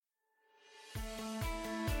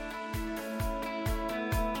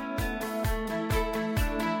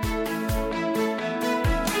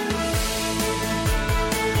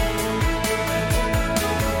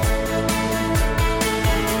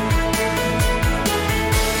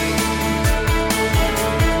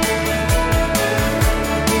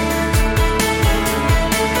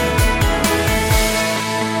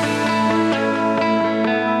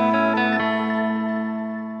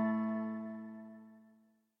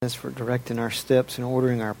For directing our steps and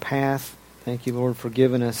ordering our path. Thank you, Lord, for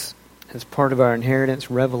giving us, as part of our inheritance,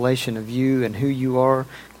 revelation of you and who you are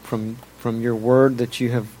from your word that you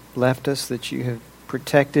have left us, that you have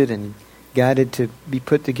protected and guided to be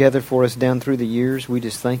put together for us down through the years. We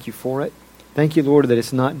just thank you for it. Thank you, Lord, that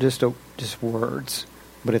it's not just words,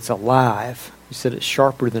 but it's alive. You said it's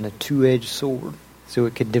sharper than a two-edged sword. So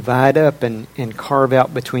it could divide up and carve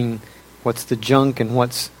out between what's the junk and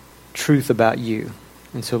what's truth about you.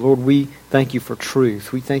 And so, Lord, we thank you for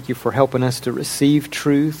truth. We thank you for helping us to receive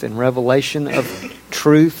truth and revelation of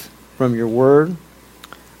truth from your word.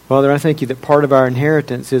 Father, I thank you that part of our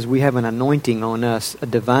inheritance is we have an anointing on us, a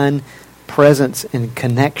divine presence and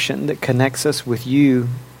connection that connects us with you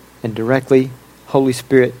and directly, Holy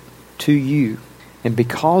Spirit, to you. And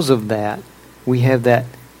because of that, we have that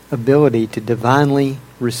ability to divinely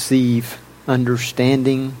receive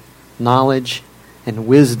understanding, knowledge, and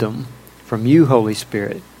wisdom from you, Holy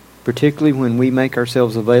Spirit, particularly when we make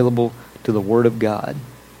ourselves available to the Word of God.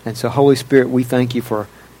 And so, Holy Spirit, we thank you for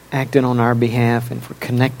acting on our behalf and for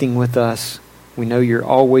connecting with us. We know you're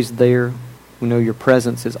always there. We know your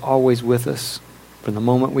presence is always with us. From the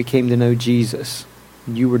moment we came to know Jesus,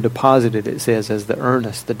 you were deposited, it says, as the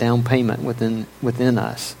earnest, the down payment within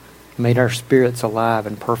us. Made our spirits alive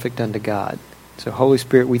and perfect unto God. So, Holy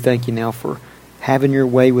Spirit, we thank you now for having your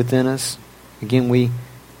way within us. Again, we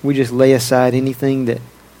just lay aside anything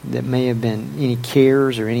that may have been, any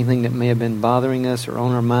cares or anything that may have been bothering us or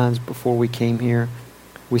on our minds before we came here.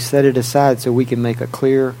 We set it aside so we can make a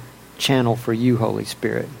clear channel for you, Holy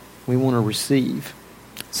Spirit. We want to receive.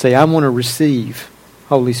 Say, I want to receive,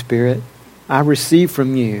 Holy Spirit. I receive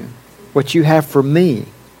from you what you have for me.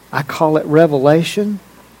 I call it revelation.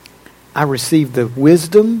 I receive the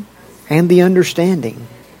wisdom and the understanding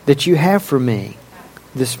that you have for me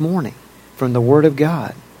this morning from the Word of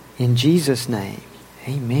God. In Jesus' name,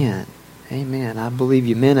 amen. Amen. I believe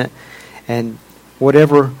you meant it. And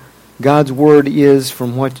whatever God's Word is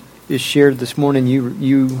from what is shared this morning,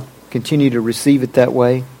 you continue to receive it that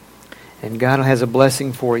way. And God has a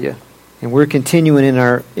blessing for you. And we're continuing in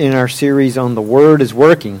our series on the Word is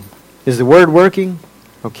working. Is the Word working?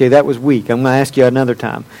 Okay, that was weak. I'm going to ask you another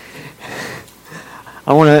time.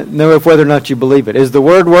 I want to know whether or not you believe it. Is the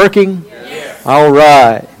Word working? Yes. All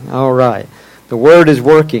right. All right. The Word is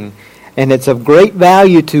working, and it's of great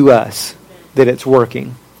value to us that it's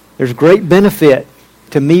working. There's great benefit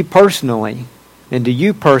to me personally and to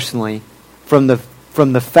you personally from the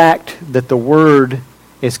fact that the Word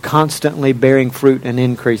is constantly bearing fruit and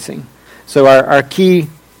increasing. So our key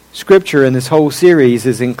scripture in this whole series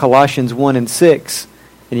is in Colossians 1 and 6,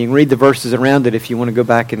 and you can read the verses around it if you want to go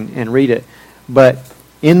back and read it. But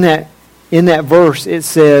in that verse it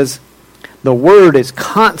says the Word is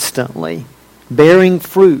constantly bearing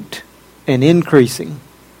fruit and increasing.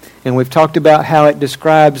 And we've talked about how it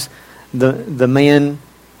describes the man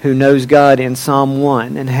who knows God in Psalm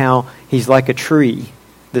 1 and how he's like a tree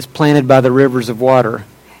that's planted by the rivers of water.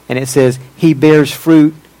 And it says he bears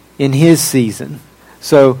fruit in his season.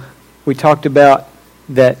 So we talked about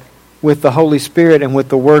that with the Holy Spirit and with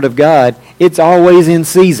the Word of God, it's always in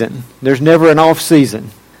season. There's never an off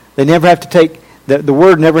season. They never have to take, the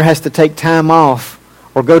Word never has to take time off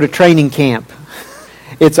or go to training camp.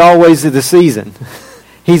 It's always the season.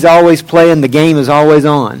 He's always playing. The game is always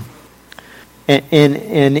on. And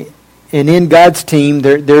in God's team,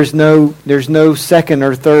 there's no second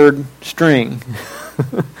or third string.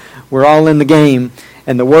 We're all in the game,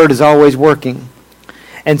 and the Word is always working.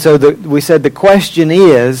 And so we said the question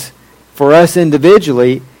is, for us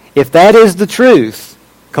individually, if that is the truth,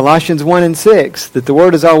 Colossians 1 and 6, that the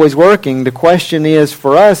Word is always working, the question is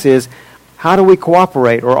for us is, how do we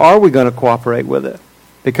cooperate, or are we going to cooperate with it?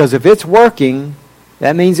 Because if it's working,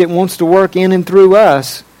 that means it wants to work in and through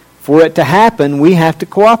us. For it to happen, we have to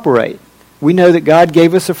cooperate. We know that God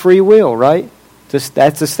gave us a free will, right?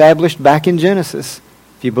 That's established back in Genesis,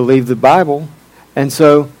 if you believe the Bible. And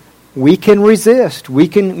so we can resist. We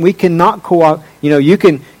can not cooperate. You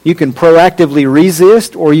can proactively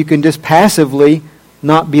resist, or you can just passively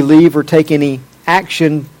not believe or take any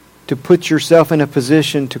action to put yourself in a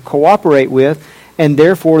position to cooperate with, and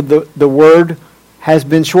therefore the Word has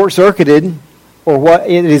been short-circuited, or what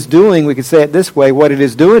it is doing, we could say it this way, what it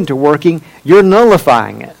is doing to working, you're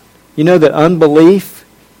nullifying it. You know that unbelief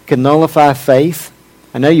can nullify faith?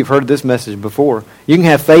 I know you've heard this message before. You can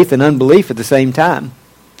have faith and unbelief at the same time.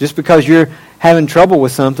 Just because you're having trouble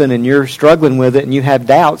with something and you're struggling with it and you have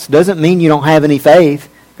doubts doesn't mean you don't have any faith.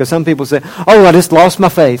 Because some people say, oh, I just lost my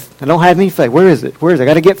faith. I don't have any faith. Where is it? Where is it? I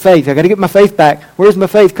got to get faith. I got to get my faith back. Where's my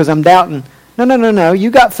faith? Because I'm doubting. No.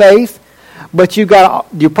 You got faith. But your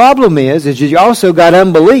problem is you also got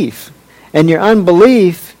unbelief. And your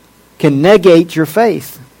unbelief can negate your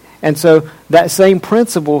faith. And so that same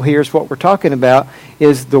principle here is what we're talking about,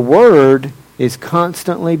 is the Word is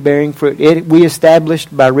constantly bearing fruit. We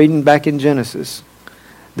established by reading back in Genesis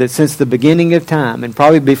that since the beginning of time, and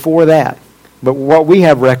probably before that, but what we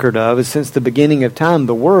have record of is since the beginning of time,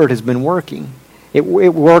 the Word has been working. It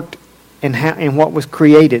worked in what was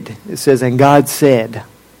created. It says, and God said,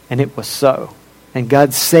 and it was so. And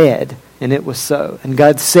God said, and it was so. And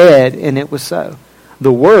God said, and it was so.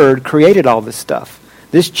 The Word created all this stuff.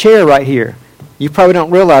 This chair right here, you probably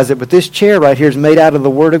don't realize it, but this chair right here is made out of the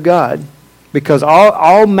Word of God. Because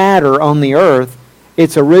all matter on the earth,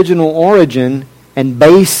 its original origin and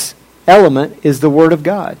base element is the Word of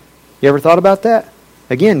God. You ever thought about that?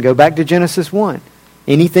 Again, go back to Genesis 1.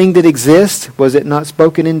 Anything that exists, was it not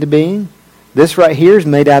spoken into being? This right here is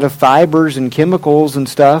made out of fibers and chemicals and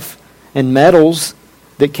stuff and metals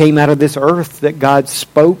that came out of this earth that God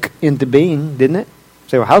spoke into being, didn't it?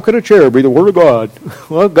 Say, well, how could a chair be the Word of God?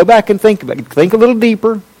 Well, go back and think about it. Think a little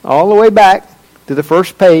deeper, all the way back to the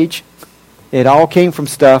first page. It all came from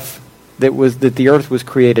stuff that the earth was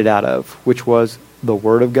created out of, which was the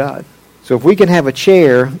Word of God. So if we can have a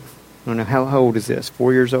chair, I don't know, how old is this,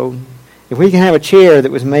 4 years old? If we can have a chair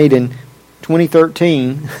that was made in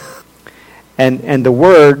 2013, and the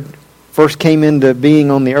Word first came into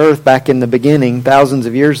being on the earth back in the beginning, thousands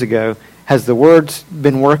of years ago, has the Word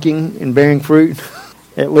been working and bearing fruit?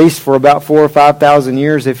 At least for about 4,000 or 5,000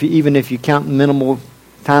 years, even if you count minimal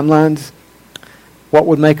timelines. What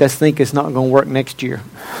would make us think it's not going to work next year?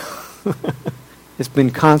 It's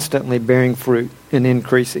been constantly bearing fruit and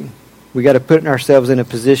increasing. We got to put ourselves in a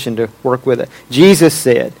position to work with it. Jesus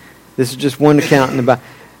said, this is just one account in the Bible,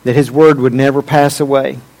 that His Word would never pass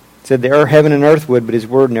away. He said the heaven and earth would, but His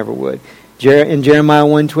Word never would. In Jeremiah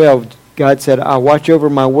 1:12, God said, I'll watch over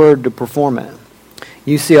my Word to perform it.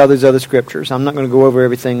 You see all those other scriptures. I'm not going to go over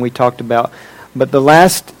everything we talked about. But the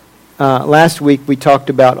last week we talked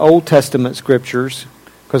about Old Testament scriptures,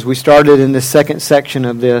 because we started in the second section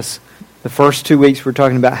of this. The first 2 weeks we're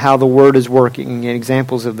talking about how the Word is working and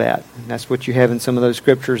examples of that. And that's what you have in some of those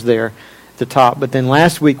scriptures there at the top. But then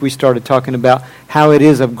last week we started talking about how it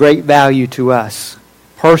is of great value to us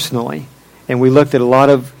personally. And we looked at a lot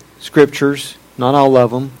of scriptures, not all of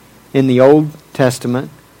them, in the Old Testament,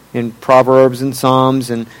 in Proverbs and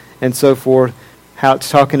Psalms and so forth, how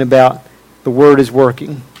it's talking about the Word is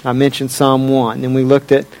working. I mentioned Psalm 1, and we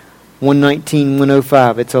looked at 119,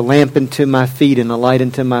 105. It's a lamp unto my feet and a light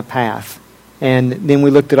unto my path. And then we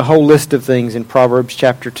looked at a whole list of things in Proverbs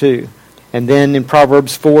chapter 2. And then in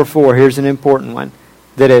Proverbs 4:4, here's an important one,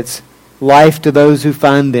 that it's life to those who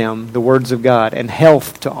find them, the words of God, and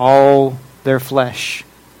health to all their flesh,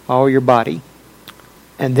 all your body.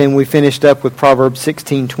 And then we finished up with Proverbs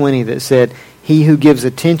 16:20 that said, he who gives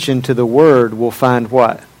attention to the Word will find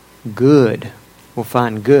what? Good. Will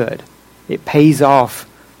find good. It pays off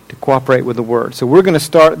to cooperate with the Word. So we're going to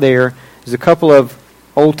start there. There's a couple of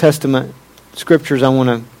Old Testament scriptures I want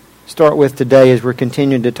to start with today as we're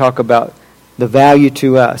continuing to talk about the value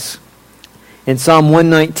to us. In Psalm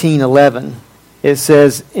 119:11, it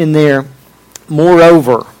says in there,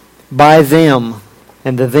 moreover, by them,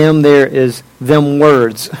 and the them there is them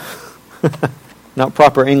words. Not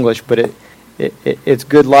proper English, but it's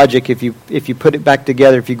good logic if you put it back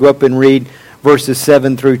together. If you go up and read verses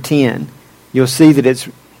 7 through 10, you'll see that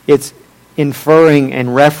it's inferring and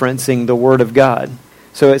referencing the Word of God.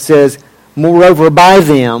 So it says, moreover, by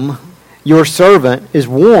them, your servant is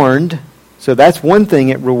warned. So that's one thing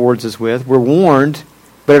it rewards us with. We're warned.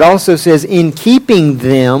 But it also says, in keeping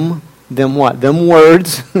them what? Them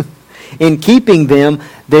words. In keeping them,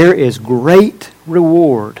 there is great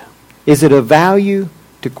reward. Is it of value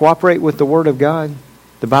to cooperate with the Word of God?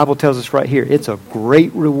 The Bible tells us right here, it's a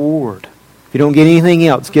great reward. If you don't get anything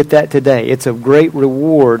else, get that today. It's a great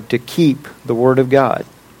reward to keep the Word of God.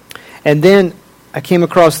 And then I came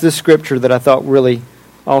across this scripture that I thought really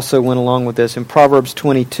also went along with this. In Proverbs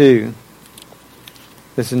 22,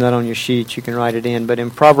 this is not on your sheet, you can write it in, but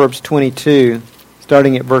in Proverbs 22,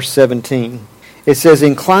 starting at verse 17, it says,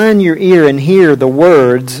 incline your ear and hear the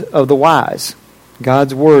words of the wise.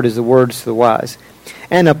 God's Word is the words to the wise.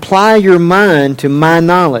 And apply your mind to my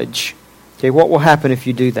knowledge. Okay, what will happen if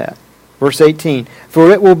you do that? Verse 18, for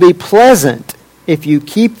it will be pleasant if you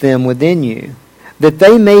keep them within you, that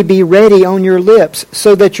they may be ready on your lips,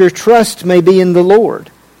 so that your trust may be in the Lord.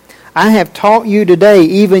 I have taught you today,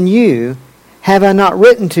 even you, have I not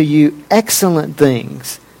written to you excellent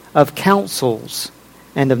things of counsels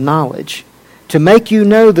and of knowledge, to make you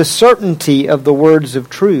know the certainty of the words of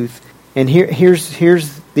truth. And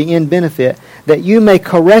here's the end benefit, that you may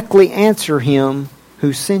correctly answer him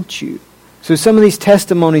who sent you. So some of these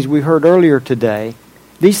testimonies we heard earlier today,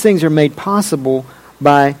 these things are made possible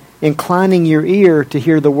by inclining your ear to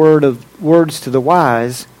hear the words to the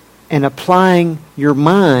wise and applying your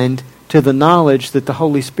mind to the knowledge that the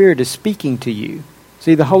Holy Spirit is speaking to you.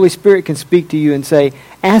 See, the Holy Spirit can speak to you and say,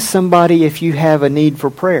 ask somebody if you have a need for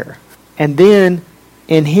prayer. And then,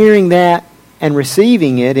 in hearing that and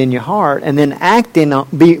receiving it in your heart, and then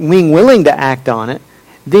being willing to act on it,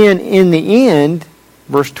 then in the end,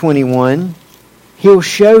 verse 21, He'll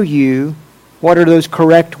show you what are those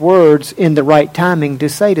correct words in the right timing to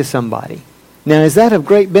say to somebody. Now, is that of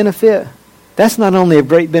great benefit? That's not only of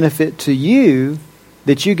great benefit to you,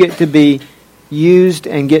 that you get to be used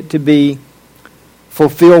and get to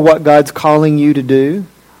fulfill what God's calling you to do,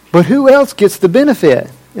 but who else gets the benefit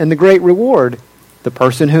and the great reward? The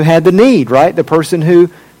person who had the need, right? The person who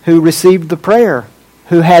received the prayer,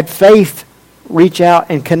 who had faith reach out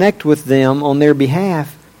and connect with them on their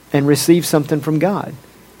behalf and receive something from God.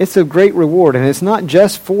 It's a great reward, and it's not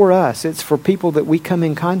just for us. It's for people that we come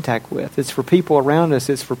in contact with. It's for people around us.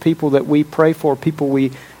 It's for people that we pray for, people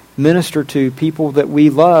we minister to, people that we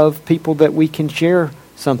love, people that we can share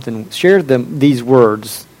these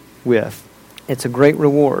words with. It's a great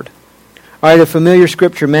reward. All right, a familiar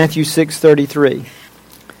scripture, Matthew 6:33.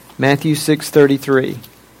 Matthew 6:33.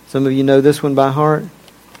 Some of you know this one by heart.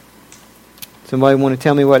 Somebody want to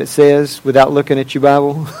tell me what it says without looking at your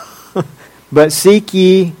Bible? But seek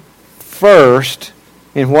ye first,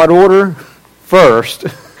 in what order? First,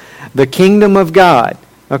 the kingdom of God.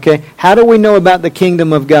 Okay, how do we know about the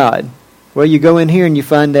kingdom of God? Well, you go in here and you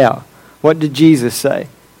find out. What did Jesus say?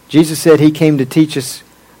 Jesus said He came to teach us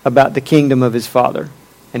about the kingdom of His Father.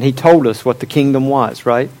 And He told us what the kingdom was,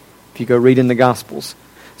 right? If you go read in the Gospels.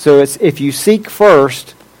 So it's if you seek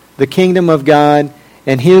first the kingdom of God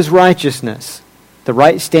and His righteousness, the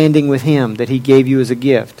right standing with Him that He gave you as a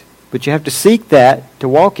gift. But you have to seek that to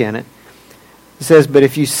walk in it. It says, but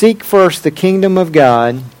if you seek first the kingdom of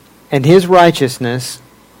God and His righteousness,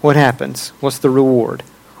 what happens? What's the reward?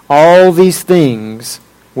 All these things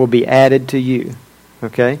will be added to you.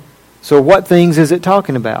 Okay? So what things is it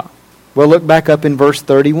talking about? Well, look back up in verse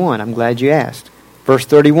 31. I'm glad you asked. Verse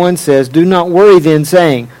 31 says, do not worry then,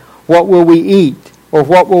 saying, what will we eat? Or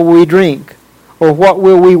what will we drink? Or what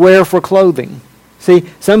will we wear for clothing? See,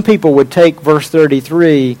 some people would take verse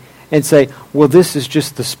 33 and say, well, this is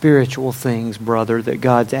just the spiritual things, brother, that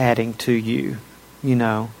God's adding to you. You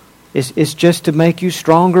know, it's just to make you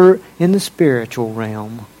stronger in the spiritual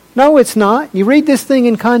realm. No, it's not. You read this thing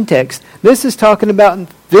in context. This is talking about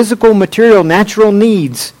physical, material, natural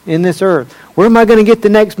needs in this earth. Where am I going to get the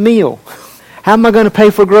next meal? How am I going to pay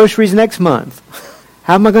for groceries next month?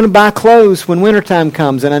 How am I going to buy clothes when wintertime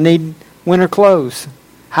comes and I need winter clothes?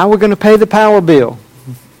 How are we going to pay the power bill?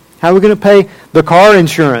 How are we going to pay the car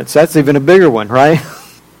insurance? That's even a bigger one, right?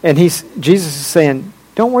 And Jesus is saying,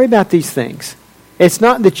 don't worry about these things. It's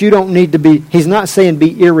not that you don't need to be, He's not saying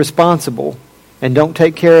be irresponsible and don't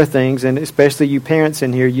take care of things, and especially you parents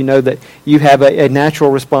in here, you know that you have a natural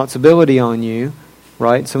responsibility on you,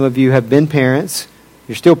 right? Some of you have been parents.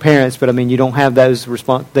 You're still parents, but I mean, you don't have those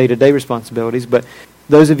day-to-day responsibilities. But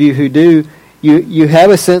those of you who do, you have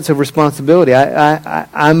a sense of responsibility.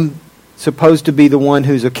 I'm supposed to be the one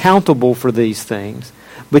who's accountable for these things.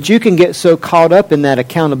 But you can get so caught up in that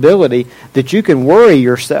accountability that you can worry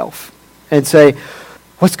yourself and say,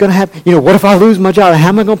 what's going to happen? You know, what if I lose my job? How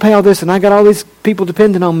am I going to pay all this? And I got all these people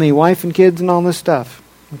depending on me, wife and kids and all this stuff.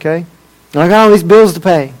 Okay? And I got all these bills to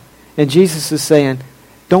pay. And Jesus is saying,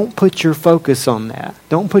 don't put your focus on that.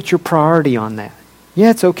 Don't put your priority on that.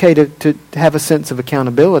 Yeah, it's okay to have a sense of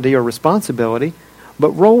accountability or responsibility,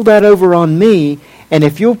 but roll that over on me, and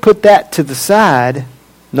if you'll put that to the side,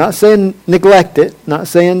 not saying neglect it, not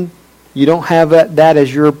saying you don't have that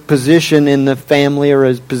as your position in the family or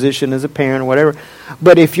as position as a parent or whatever,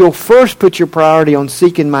 but if you'll first put your priority on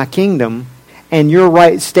seeking my kingdom and your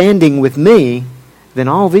right standing with me, then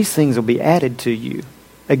all these things will be added to you.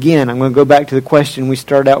 Again, I'm going to go back to the question we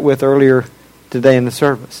started out with earlier today in the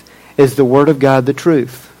service. Is the Word of God the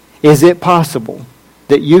truth? Is it possible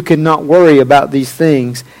that you cannot worry about these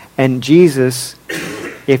things and Jesus,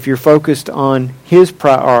 if you're focused on His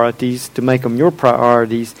priorities to make them your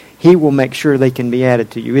priorities, He will make sure they can be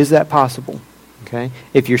added to you? Is that possible? Okay.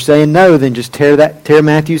 If you're saying no, then just tear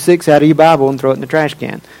Matthew 6 out of your Bible and throw it in the trash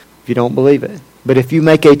can if you don't believe it. But if you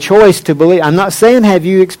make a choice to believe, I'm not saying have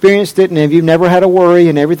you experienced it and have you never had a worry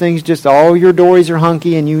and everything's just all your dories are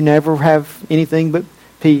hunky and you never have anything but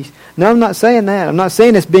peace. No, I'm not saying that. I'm not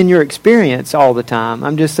saying it's been your experience all the time.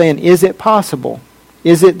 I'm just saying, is it possible?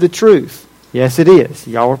 Is it the truth? Yes, it is.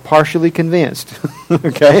 Y'all are partially convinced.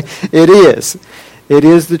 Okay? It is. It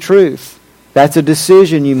is the truth. That's a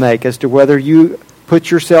decision you make as to whether you put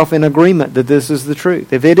yourself in agreement that this is the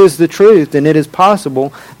truth. If it is the truth and it is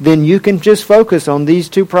possible, then you can just focus on these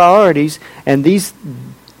two priorities, and these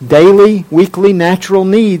daily, weekly, natural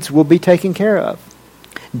needs will be taken care of.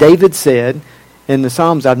 David said in the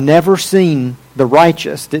Psalms, I've never seen the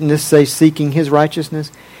righteous. Didn't this say seeking his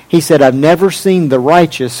righteousness? He said, I've never seen the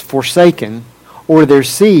righteous forsaken or their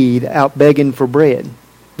seed out begging for bread.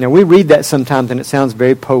 Now, we read that sometimes and it sounds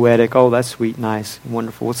very poetic. Oh, that's sweet, nice,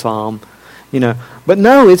 wonderful psalm. But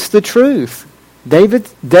no, it's the truth.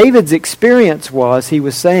 David's experience was, he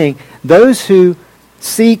was saying, those who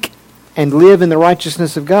seek and live in the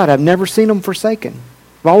righteousness of God, I've never seen them forsaken.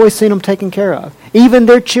 I've always seen them taken care of. Even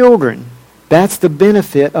their children. That's the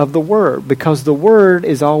benefit of the Word, because the Word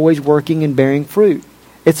is always working and bearing fruit.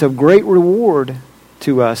 It's a great reward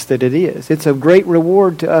to us that it is. It's a great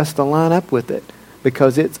reward to us to line up with it,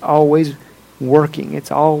 because it's always working.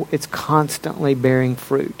 It's constantly bearing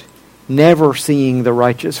fruit. Never seeing the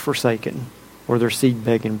righteous forsaken or their seed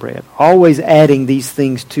begging bread. Always adding these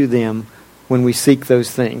things to them when we seek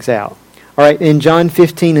those things out. All right, in John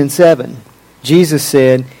 15:7, Jesus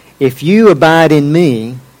said, if you abide in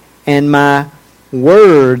me and my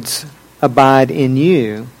words abide in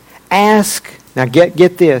you, ask, now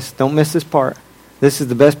get this, don't miss this part. This is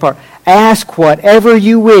the best part. Ask whatever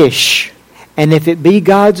you wish, and if it be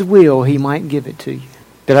God's will, He might give it to you.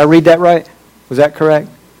 Did I read that right? Was that correct?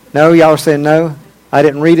 No? Y'all are saying no? I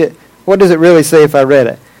didn't read it? What does it really say if I read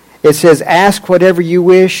it? It says, ask whatever you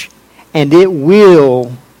wish, and it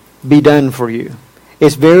will be done for you.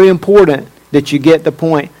 It's very important that you get the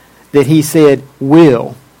point that He said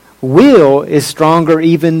will. Will is stronger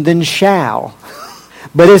even than shall.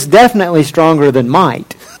 But it's definitely stronger than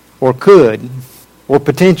might, or could, or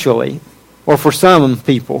potentially, or for some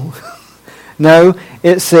people. No,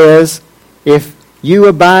 it says, if you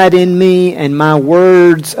abide in me and my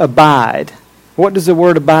words abide. What does the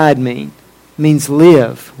word abide mean? It means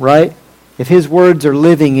live, right? If His words are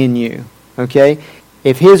living in you, okay?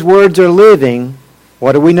 If His words are living,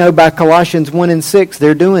 what do we know by Colossians 1:6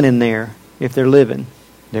 they're doing in there if they're living?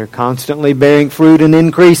 They're constantly bearing fruit and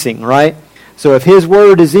increasing, right? So if His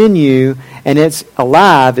Word is in you and it's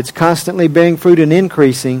alive, it's constantly bearing fruit and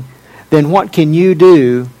increasing, then what can you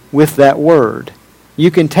do with that Word?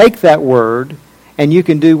 You can take that Word and you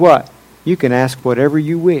can do what? You can ask whatever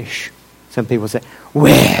you wish. Some people say,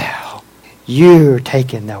 well, you're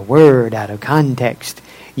taking the Word out of context.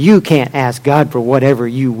 You can't ask God for whatever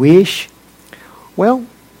you wish. Well,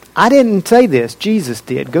 I didn't say this. Jesus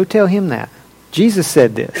did. Go tell Him that. Jesus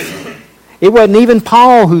said this. It wasn't even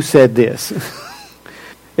Paul who said this.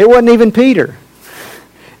 It wasn't even Peter.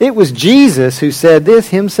 It was Jesus who said this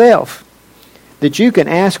Himself. That you can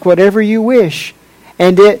ask whatever you wish,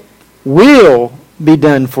 and it will be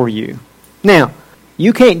done for you. Now,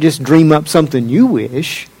 you can't just dream up something you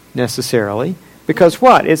wish, necessarily. Because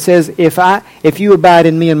what? It says, if you abide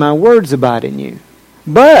in me and my words abide in you.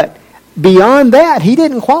 But beyond that, He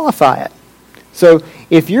didn't qualify it. So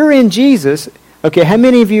if you're in Jesus, okay, how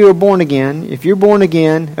many of you are born again? If you're born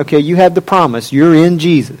again, okay, you have the promise. You're in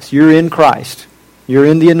Jesus. You're in Christ. You're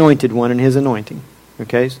in the Anointed One and His anointing.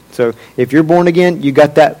 Okay, so if you're born again, you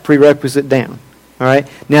got that prerequisite down. All right.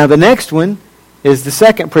 Now the next one is the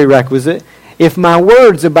second prerequisite. If my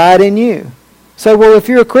words abide in you. So, well, if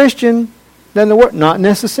you're a Christian, then the word, not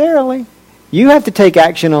necessarily. You have to take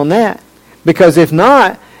action on that. Because if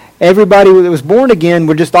not, everybody that was born again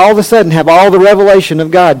would just all of a sudden have all the revelation of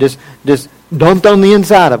God just dumped on the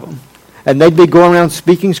inside of them. And they'd be going around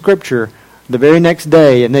speaking Scripture the very next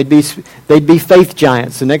day, and they'd be faith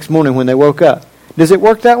giants the next morning when they woke up. Does it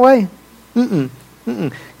work that way?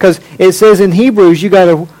 Because it says in Hebrews, you got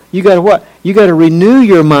to what? You got to renew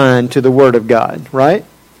your mind to the Word of God, right?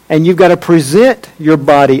 And you've got to present your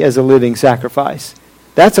body as a living sacrifice.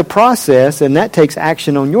 That's a process, and that takes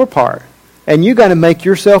action on your part. And you got to make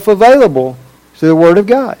yourself available to the Word of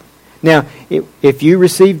God. Now, if you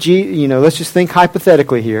receive Jesus, let's just think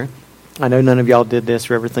hypothetically here. I know none of y'all did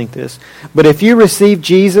this or ever think this. But if you receive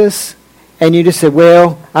Jesus and you just said,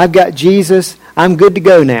 well, I've got Jesus, I'm good to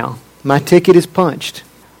go now. My ticket is punched.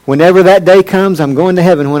 Whenever that day comes, I'm going to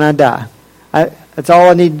heaven when I die. That's all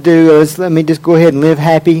I need to do. Let me just go ahead and live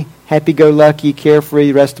happy-go-lucky, carefree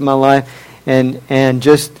the rest of my life, and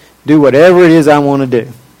just do whatever it is I want to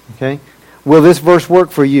do. Okay? Will this verse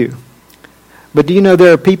work for you? But do you know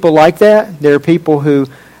there are people like that? There are people who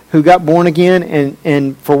got born again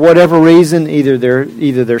and for whatever reason, either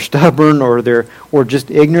they're stubborn or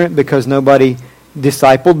just ignorant because nobody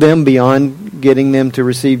discipled them beyond getting them to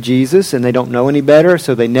receive Jesus, and they don't know any better,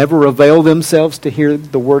 so they never avail themselves to hear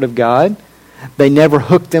the Word of God. They never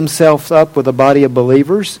hook themselves up with a body of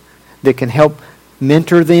believers that can help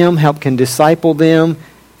mentor them, can disciple them,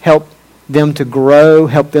 help them to grow,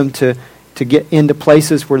 help them to get into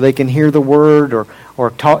places where they can hear the Word, or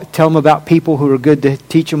tell them about people who are good to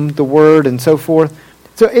teach them the Word and so forth.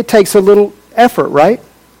 So it takes a little effort, right?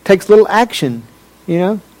 It takes a little action, you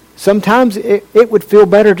know. Sometimes it would feel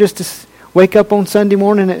better just to wake up on Sunday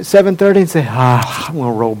morning at 7:30 and say, I'm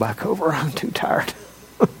going to roll back over. I'm too tired.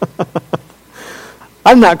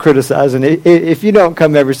 I'm not criticizing it. If you don't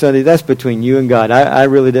come every Sunday, that's between you and God. I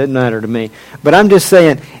really doesn't matter to me. But I'm just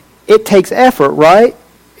saying, it takes effort, right?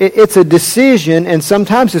 It's a decision, and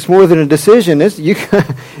sometimes it's more than a decision.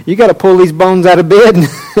 You got to pull these bones out of bed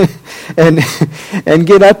and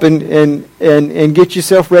get up and get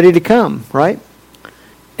yourself ready to come, right?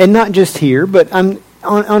 And not just here, but on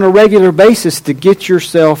a regular basis to get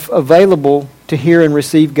yourself available to hear and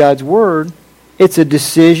receive God's Word. It's a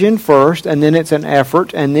decision first, and then it's an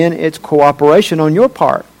effort, and then it's cooperation on your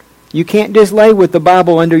part. You can't just lay with the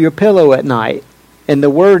Bible under your pillow at night and the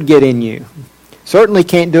Word get in you. Certainly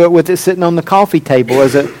can't do it with it sitting on the coffee table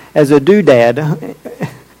as a doodad,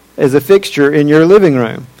 as a fixture in your living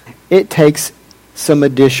room. It takes some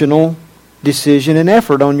additional decision and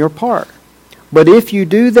effort on your part. But if you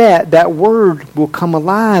do that, that Word will come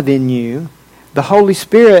alive in you. The Holy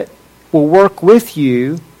Spirit will work with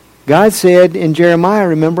you. God said in Jeremiah,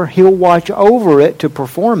 remember, He'll watch over it to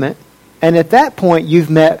perform it. And at that point, you've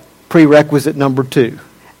met prerequisite number 2.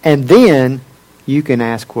 And then you can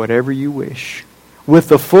ask whatever you wish with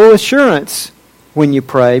the full assurance when you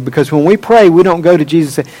pray. Because when we pray, we don't go to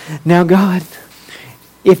Jesus and say, now God,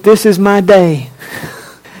 if this is my day,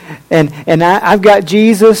 and I've got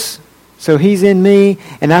Jesus, so He's in me,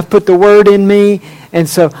 and I've put the Word in me, and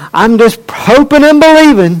so I'm just hoping and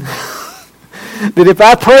believing that if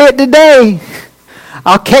I pray it today,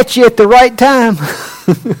 I'll catch you at the right time,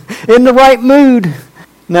 in the right mood.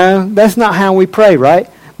 No, that's not how we pray, right?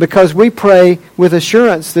 Because we pray with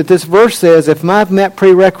assurance that this verse says, if I've met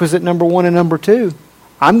prerequisite number 1 and number 2,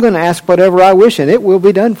 I'm going to ask whatever I wish, and it will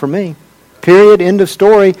be done for me. Period. End of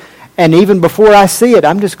story. And even before I see it,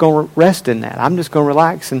 I'm just going to rest in that. I'm just going to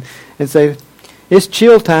relax and say, it's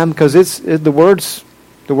chill time because the word's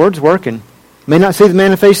working. May not see the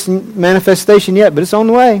manifestation yet, but it's on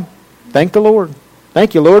the way. Thank the Lord.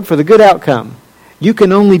 Thank you, Lord, for the good outcome. You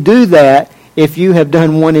can only do that if you have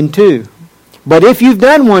done 1 and 2. But if you've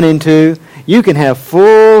done 1 and 2, you can have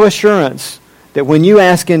full assurance that when you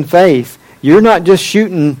ask in faith, you're not just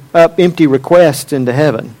shooting up empty requests into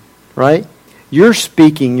heaven, right? You're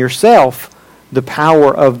speaking yourself the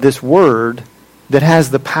power of this Word that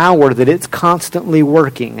has the power that it's constantly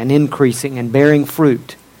working and increasing and bearing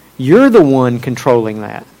fruit. You're the one controlling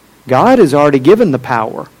that. God has already given the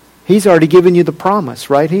power. He's already given you the promise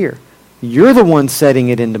right here. You're the one setting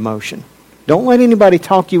it into motion. Don't let anybody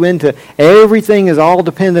talk you into everything is all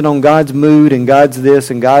dependent on God's mood and God's this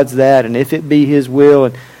and God's that and if it be His will.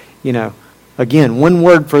 And again, one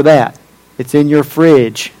word for that. It's in your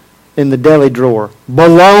fridge, in the deli drawer.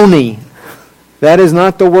 Baloney. That is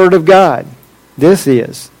not the Word of God. This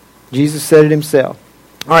is. Jesus said it Himself.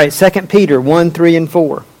 All right, 2 Peter 1, 3, and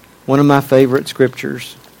 4. One of my favorite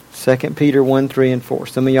scriptures. 2 Peter 1, 3, and 4.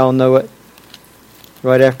 Some of y'all know it.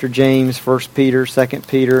 Right after James, 1 Peter, 2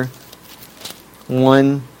 Peter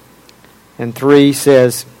 1 and 3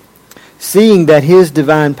 says, seeing that His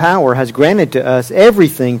divine power has granted to us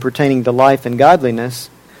everything pertaining to life and godliness,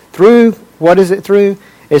 through, what is it through?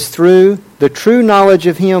 It's through the true knowledge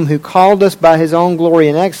of Him who called us by His own glory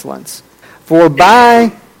and excellence. For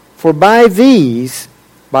by these,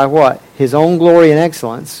 by what? His own glory and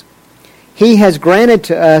excellence, He has granted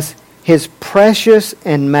to us His precious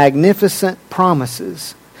and magnificent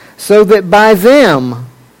promises, so that by them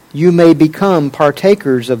you may become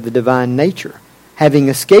partakers of the divine nature, having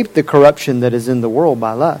escaped the corruption that is in the world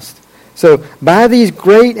by lust. So, by these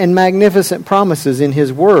great and magnificent promises in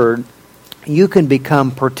His Word, you can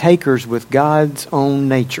become partakers with God's own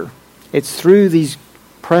nature. It's through these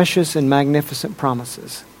precious and magnificent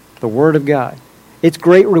promises, the Word of God. It's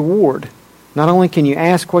great reward. Not only can you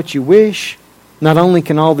ask what you wish, not only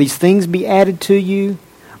can all these things be added to you,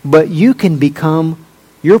 but you can become,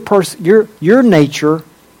 your nature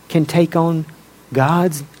can take on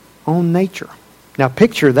God's own nature. Now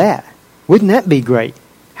picture that. Wouldn't that be great?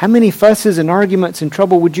 How many fusses and arguments and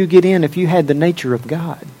trouble would you get in if you had the nature of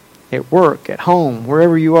God? At work, at home,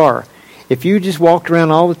 wherever you are. If you just walked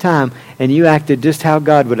around all the time and you acted just how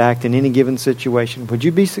God would act in any given situation, would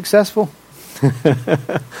you be successful?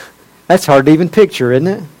 That's hard to even picture, isn't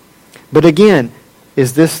it? But again,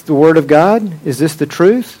 is this the Word of God? Is this the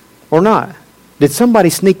truth or not? Did somebody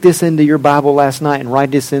sneak this into your Bible last night and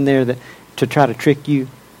write this in there to try to trick you?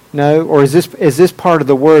 No? Or is this part of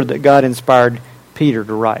the Word that God inspired Peter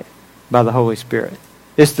to write by the Holy Spirit?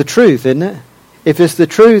 It's the truth, isn't it? If it's the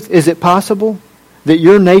truth, is it possible that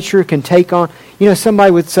your nature can take on...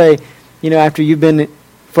 somebody would say, after you've been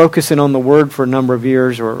focusing on the Word for a number of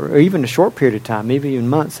years or even a short period of time, maybe even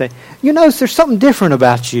months, say, there's something different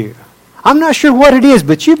about you. I'm not sure what it is,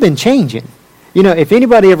 but you've been changing. If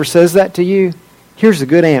anybody ever says that to you, here's a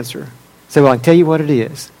good answer. Say, well, I can tell you what it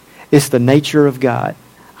is. It's the nature of God.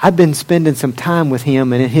 I've been spending some time with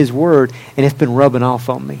Him and in His Word, and it's been rubbing off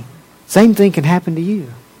on me. Same thing can happen to you.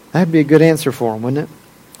 That'd be a good answer for him, wouldn't it?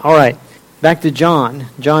 All right, back to John.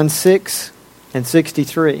 John 6 and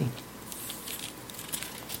 63.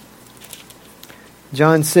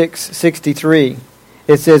 John 6:63.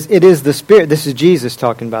 It says, it is the Spirit. This is Jesus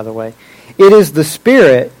talking, by the way. It is the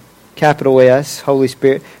Spirit, capital S, Holy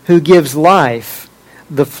Spirit, who gives life.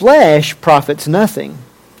 The flesh profits nothing.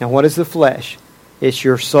 Now, what is the flesh? It's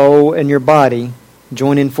your soul and your body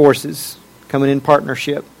joining forces, coming in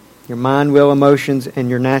partnership. Your mind, will, emotions, and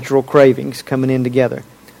your natural cravings coming in together.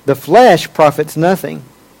 The flesh profits nothing.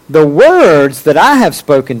 The words that I have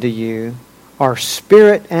spoken to you are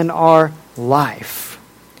spirit and are life.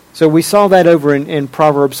 So we saw that over in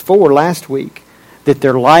Proverbs 4 last week, that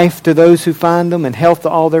they're life to those who find them and health to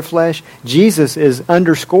all their flesh. Jesus is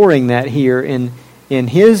underscoring that here in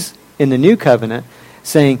the new covenant,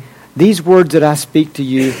 saying, these words that I speak to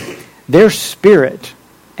you, they're spirit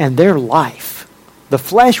and they're life. The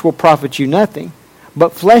flesh will profit you nothing.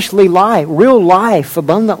 But fleshly life, real life,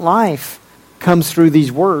 abundant life, comes through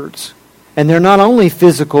these words. And they're not only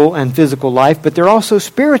physical and physical life, but they're also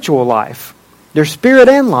spiritual life. They're spirit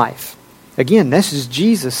and life. Again, this is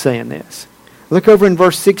Jesus saying this. Look over in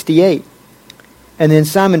verse 68. And then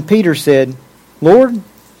Simon Peter said, Lord,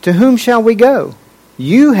 to whom shall we go?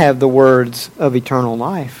 You have the words of eternal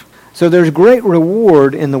life. So there's great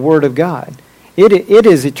reward in the Word of God. It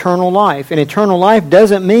is eternal life. And eternal life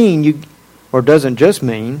doesn't mean doesn't just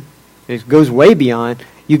mean, it goes way beyond,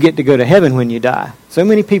 you get to go to heaven when you die. So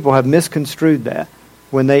many people have misconstrued that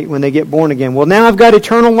when they get born again. Well, now I've got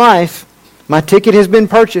eternal life. My ticket has been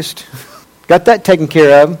purchased. Got that taken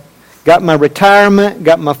care of. Got my retirement,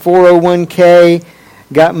 got my 401k,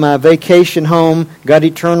 got my vacation home, got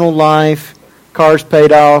eternal life, car's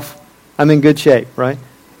paid off. I'm in good shape, right?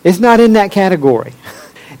 It's not in that category.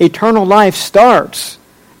 Eternal life starts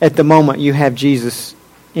at the moment you have Jesus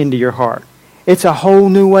into your heart. It's a whole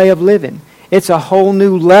new way of living. It's a whole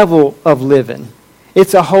new level of living.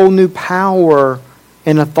 It's a whole new power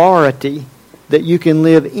and authority that you can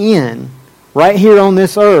live in right here on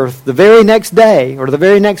this earth the very next day or the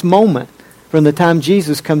very next moment from the time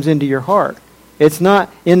Jesus comes into your heart. It's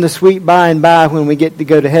not in the sweet by and by when we get to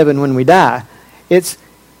go to heaven when we die. It's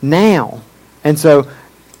now. And so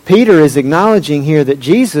Peter is acknowledging here that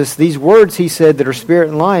Jesus, these words he said that are spirit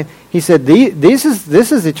and life, he said, this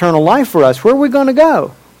is eternal life for us. Where are we going to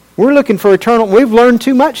go? We're looking for eternal. We've learned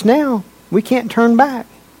too much now. We can't turn back.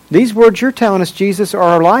 These words you're telling us, Jesus, are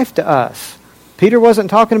our life to us. Peter wasn't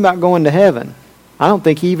talking about going to heaven. I don't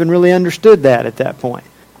think he even really understood that at that point.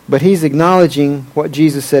 But he's acknowledging what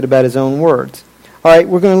Jesus said about his own words. All right,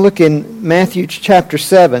 we're going to look in Matthew chapter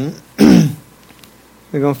 7.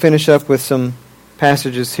 We're going to finish up with some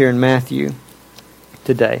passages here in Matthew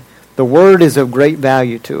today. The Word is of great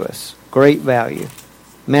value to us. Great value.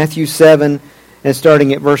 Matthew 7, and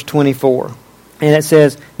starting at verse 24. And it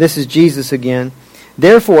says, this is Jesus again.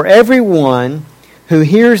 Therefore, everyone who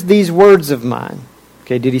hears these words of mine.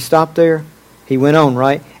 Okay, did he stop there? He went on,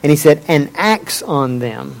 right? And he said, and acts on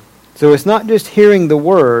them. So it's not just hearing the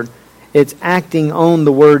word, it's acting on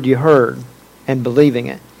the word you heard and believing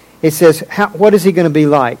it. It says, what is he going to be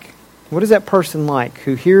like? What is that person like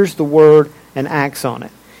who hears the word and acts on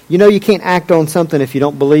it? You know you can't act on something if you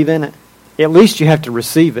don't believe in it. At least you have to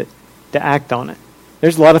receive it to act on it.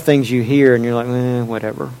 There's a lot of things you hear and you're like,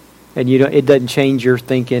 whatever. And it doesn't change your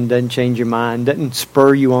thinking, doesn't change your mind, doesn't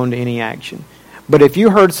spur you on to any action. But if you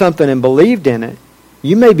heard something and believed in it,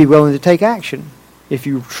 you may be willing to take action if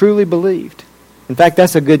you truly believed. In fact,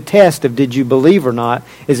 that's a good test of did you believe or not,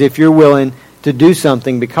 is if you're willing to do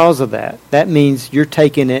something because of that. That means you're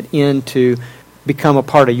taking it in to become a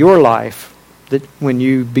part of your life that when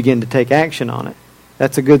you begin to take action on it.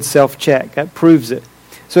 That's a good self-check. That proves it.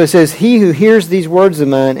 So it says, he who hears these words of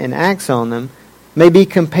mine and acts on them may be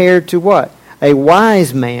compared to what? A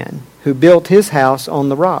wise man who built his house on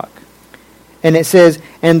the rock. And it says,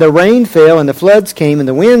 And the rain fell, and the floods came, and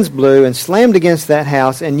the winds blew, and slammed against that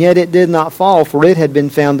house, and yet it did not fall, for it had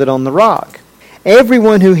been founded on the rock.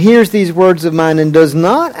 Everyone who hears these words of mine and does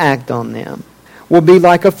not act on them will be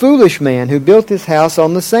like a foolish man who built his house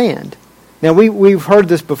on the sand. Now, we've heard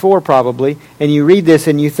this before probably, and you read this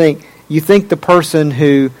and you think the person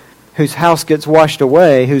whose house gets washed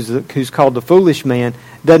away, who's called the foolish man,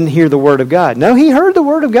 doesn't hear the word of God. No, he heard the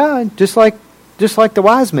word of God, just like the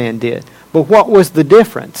wise man did. But what was the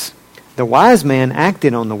difference? The wise man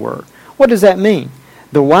acted on the word. What does that mean?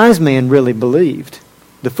 The wise man really believed.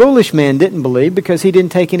 The foolish man didn't believe because he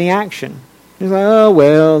didn't take any action. He's like, oh,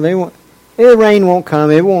 well, the rain won't come.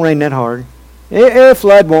 It won't rain that hard. A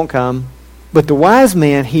flood won't come. But the wise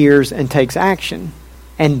man hears and takes action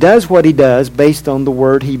and does what he does based on the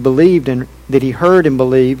word he believed and that he heard and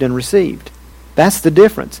believed and received. That's the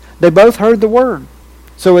difference. They both heard the word.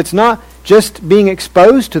 So it's not just being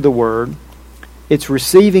exposed to the word, it's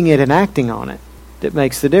receiving it and acting on it that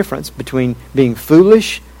makes the difference between being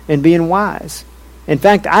foolish and being wise. In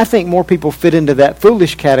fact, I think more people fit into that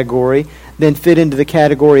foolish category than fit into the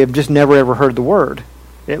category of just never ever heard the word.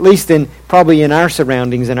 At least probably in our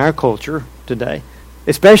surroundings, in our culture today.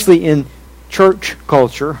 Especially in church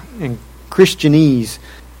culture and Christianese.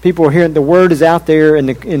 People are hearing the word is out there in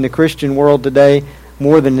the Christian world today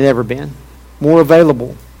more than it ever been. More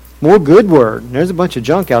available. More good word. There's a bunch of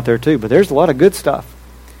junk out there too, but there's a lot of good stuff.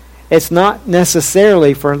 It's not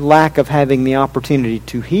necessarily for lack of having the opportunity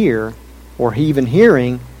to hear or even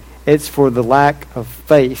hearing. It's for the lack of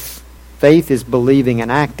faith. Faith is believing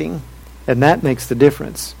and acting, and that makes the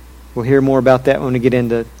difference. We'll hear more about that when we get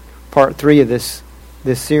into part 3 of this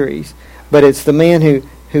series. But it's the man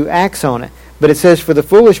who acts on it. But it says, for the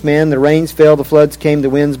foolish man, the rains fell, the floods came,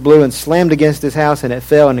 the winds blew and slammed against his house, and it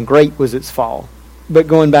fell, and great was its fall. But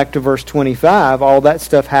going back to verse 25, all that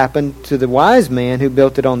stuff happened to the wise man who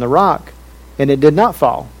built it on the rock, and it did not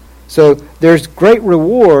fall. So there's great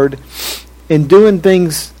reward in doing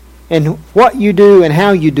things and what you do and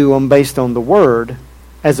how you do them based on the word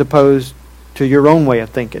as opposed to your own way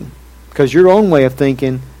of thinking. Because your own way of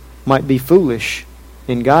thinking might be foolish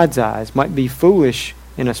in God's eyes, might be foolish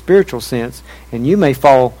in a spiritual sense, and you may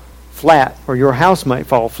fall flat, or your house might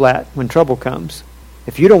fall flat when trouble comes.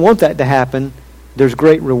 If you don't want that to happen, there's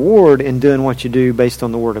great reward in doing what you do based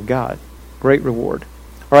on the Word of God. Great reward.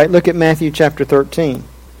 All right, look at Matthew chapter 13.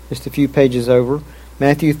 Just a few pages over.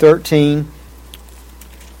 Matthew 13,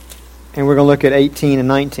 and we're going to look at 18 and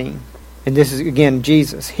 19. And this is, again,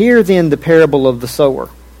 Jesus. Hear then the parable of the sower.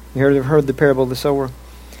 You heard the parable of the sower? It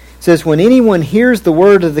says, when anyone hears the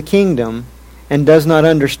word of the kingdom and does not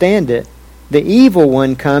understand it, the evil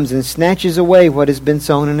one comes and snatches away what has been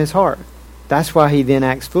sown in his heart. That's why he then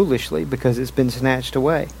acts foolishly, because it's been snatched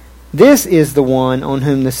away. This is the one on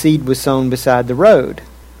whom the seed was sown beside the road.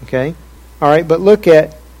 Okay? All right, but look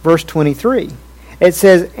at verse 23. It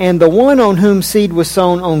says, and the one on whom seed was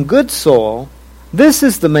sown on good soil, this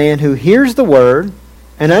is the man who hears the word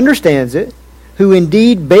and understands it, who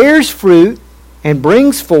indeed bears fruit and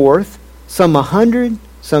brings forth some 100,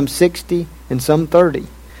 some 60, and some 30.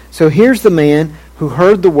 So here's the man who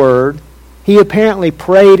heard the word. He apparently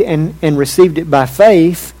prayed and received it by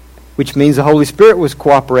faith, which means the Holy Spirit was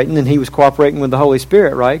cooperating, and he was cooperating with the Holy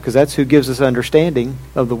Spirit, right? Because that's who gives us understanding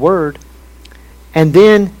of the word. And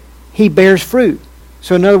then he bears fruit.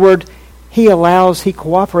 So in other words, he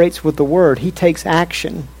cooperates with the word. He takes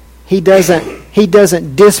action. He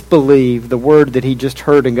doesn't disbelieve the word that he just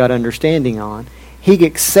heard and got understanding on. He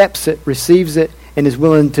accepts it, receives it, and is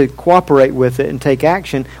willing to cooperate with it and take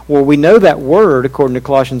action. Well, we know that word, according to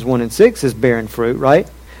Colossians 1 and 6, is bearing fruit, right?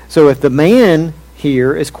 So if the man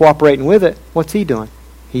here is cooperating with it, what's he doing?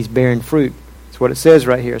 He's bearing fruit. That's what it says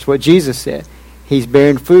right here. It's what Jesus said. He's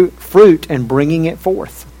bearing fruit and bringing it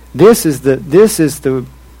forth. This is the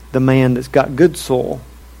man that's got good soil.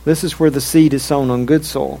 This is where the seed is sown on good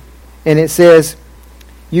soil. And it says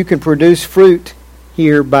you can produce fruit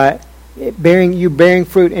here by bearing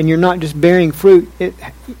fruit, and you're not just bearing fruit,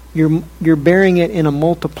 you're bearing it in a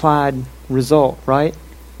multiplied result, right?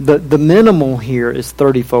 The minimal here is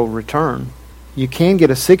 30-fold return. You can get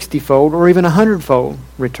a 60-fold or even 100-fold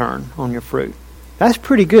return on your fruit. That's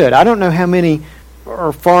pretty good. I don't know how many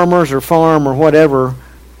farmers or farm or whatever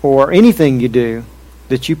or anything you do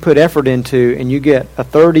that you put effort into and you get a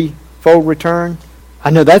 30-fold return. I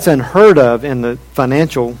know that's unheard of in the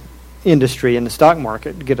financial industry, in the stock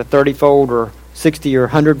market, to get a 30-fold or 60 or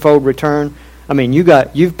 100-fold return. I mean,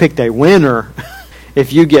 you've picked a winner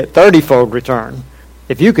if you get 30-fold return.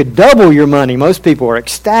 If you could double your money, most people are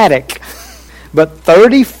ecstatic. But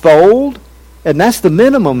 30-fold, and that's the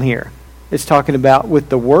minimum here. It's talking about with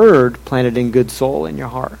the Word planted in good soil in your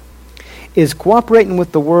heart. Is cooperating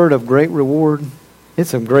with the Word of great reward?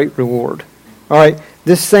 It's a great reward. All right,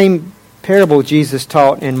 this same parable Jesus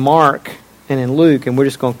taught in Mark and in Luke, and we're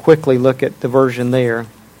just going to quickly look at the version there.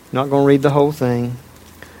 Not going to read the whole thing.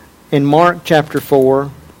 In Mark chapter 4,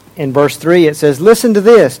 in verse 3, it says, "Listen to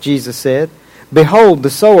this," Jesus said. "Behold, the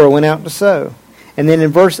sower went out to sow." And then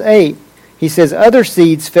in verse 8, he says, "Other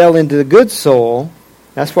seeds fell into the good soil."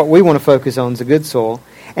 That's what we want to focus on, is the good soil.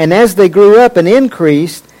 "And as they grew up and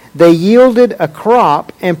increased, they yielded a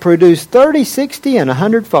crop and produced 30, 60, and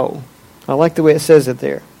 100-fold. I like the way it says it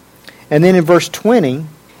there. And then in verse 20,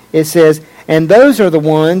 it says, "And those are the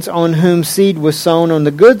ones on whom seed was sown on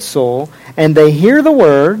the good soil, and they hear the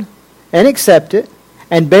word and accept it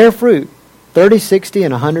and bear fruit, 30, 60,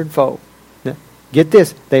 and 100-fold. Now, get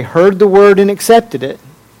this. They heard the word and accepted it,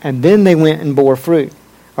 and then they went and bore fruit.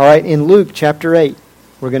 All right, in Luke chapter 8,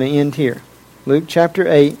 we're going to end here. Luke chapter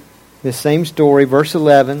 8, this same story, verse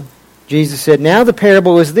 11, Jesus said, "Now the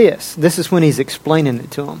parable is this." This is when he's explaining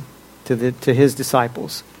it to them, to his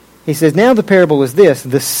disciples. He says, "Now the parable is this.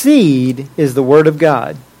 The seed is the word of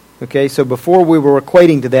God." Okay, so before we were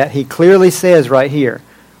equating to that, he clearly says right here,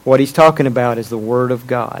 what he's talking about is the word of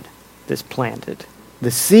God that's planted.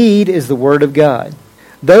 The seed is the word of God.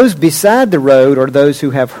 "Those beside the road are those who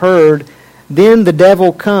have heard. Then the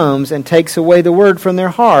devil comes and takes away the word from their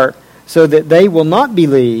heart, so that they will not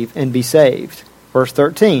believe and be saved." Verse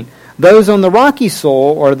 13, "Those on the rocky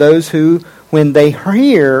soil are those who, when they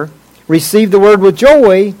hear, receive the word with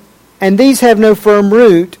joy, and these have no firm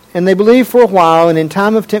root, and they believe for a while, and in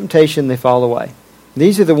time of temptation they fall away."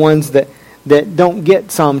 These are the ones that don't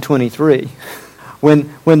get Psalm 23. When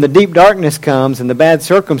the deep darkness comes and the bad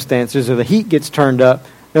circumstances or the heat gets turned up,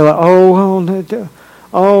 they're like, I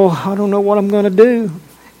don't know what I'm going to do.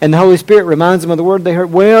 And the Holy Spirit reminds them of the word they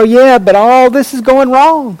heard. Well, yeah, but all this is going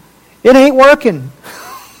wrong. It ain't working.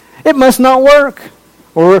 It must not work.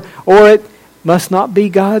 Or it must not be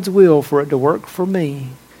God's will for it to work for me.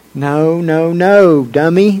 No,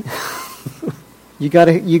 dummy. You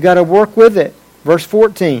gotta work with it. Verse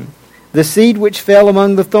 14. "The seed which fell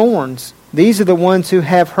among the thorns. These are the ones who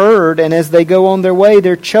have heard, and as they go on their way,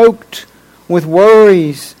 they're choked with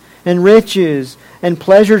worries and riches and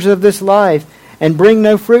pleasures of this life, and bring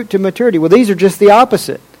no fruit to maturity." Well, these are just the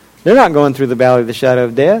opposite. They're not going through the valley of the shadow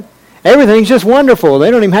of death. Everything's just wonderful.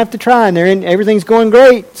 They don't even have to try, and everything's going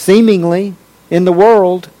great, seemingly, in the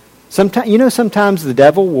world. Sometimes the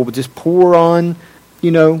devil will just pour on,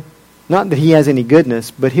 not that he has any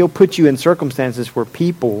goodness, but he'll put you in circumstances where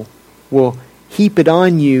people will heap it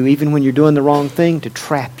on you even when you're doing the wrong thing to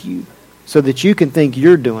trap you so that you can think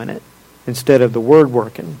you're doing it instead of the word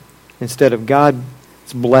working, instead of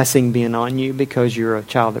God's blessing being on you because you're a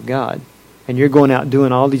child of God. And you're going out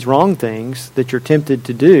doing all these wrong things that you're tempted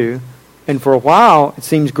to do, and for a while it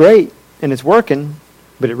seems great and it's working,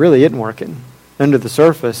 but it really isn't working. Under the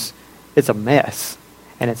surface, it's a mess,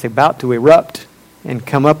 and it's about to erupt and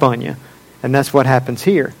come up on you. And that's what happens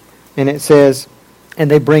here. And it says, "And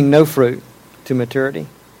they bring no fruit to maturity."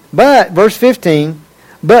 But, verse 15,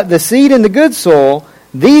 "But the seed in the good soil,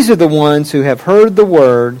 these are the ones who have heard the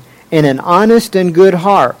word in an honest and good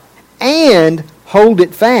heart, and hold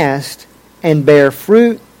it fast, and bear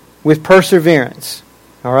fruit with perseverance."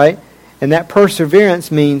 All right? And that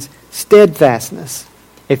perseverance means steadfastness.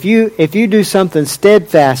 If you do something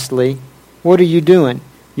steadfastly, what are you doing?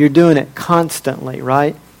 You're doing it constantly,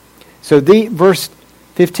 right? So verse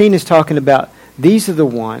 15 is talking about these are the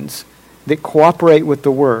ones that cooperate with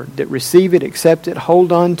the word, that receive it, accept it,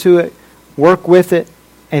 hold on to it, work with it,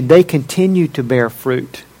 and they continue to bear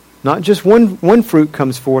fruit. Not just one fruit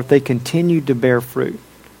comes forth, they continue to bear fruit.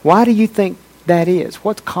 Why do you think that is?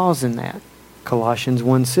 What's causing that? Colossians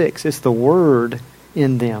 1:6. It's the word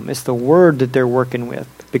in them. It's the word that they're working with.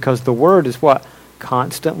 Because the word is what?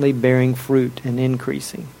 Constantly bearing fruit and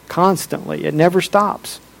increasing. Constantly. It never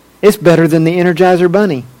stops. It's better than the Energizer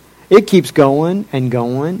Bunny. It keeps going and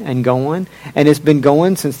going and going. And it's been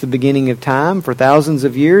going since the beginning of time for thousands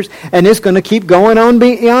of years. And it's going to keep going on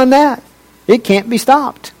beyond that. It can't be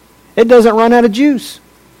stopped. It doesn't run out of juice.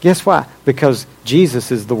 Guess why? Because Jesus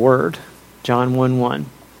is the Word. John 1:1.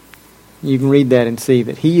 You can read that and see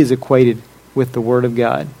that He is equated with the Word of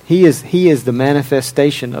God. He is the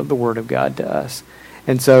manifestation of the Word of God to us.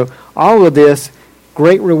 And so all of this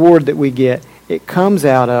great reward that we get, it comes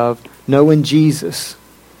out of knowing Jesus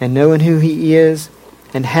and knowing who He is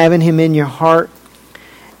and having Him in your heart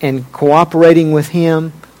and cooperating with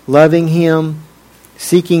Him, loving Him,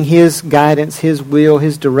 seeking His guidance, His will,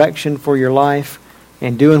 His direction for your life,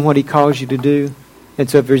 and doing what He calls you to do. And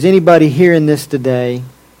so if there's anybody hearing this today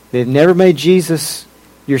They've never made Jesus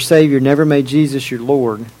your Savior, never made Jesus your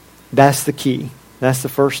Lord. That's the key. That's the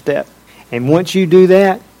first step. And once you do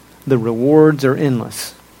that, the rewards are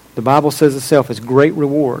endless. The Bible says itself, it's great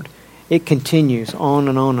reward. It continues on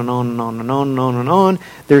and on and on and on and on and on and on.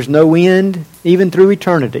 There's no end, even through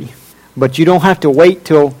eternity. But you don't have to wait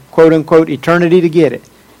till, quote unquote, eternity to get it.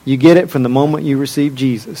 You get it from the moment you receive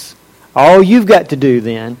Jesus. All you've got to do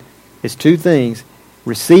then is two things.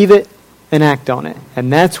 Receive it and act on it.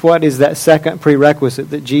 And that's what is that second prerequisite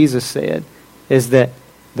that Jesus said, is that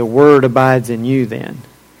the Word abides in you then.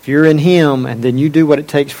 If you're in Him and then you do what it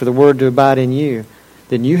takes for the Word to abide in you,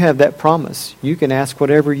 then you have that promise. You can ask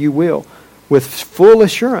whatever you will with full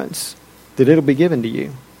assurance that it'll be given to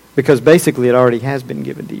you. Because basically it already has been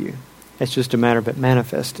given to you. It's just a matter of it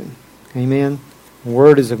manifesting. Amen? The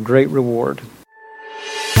Word is of great reward.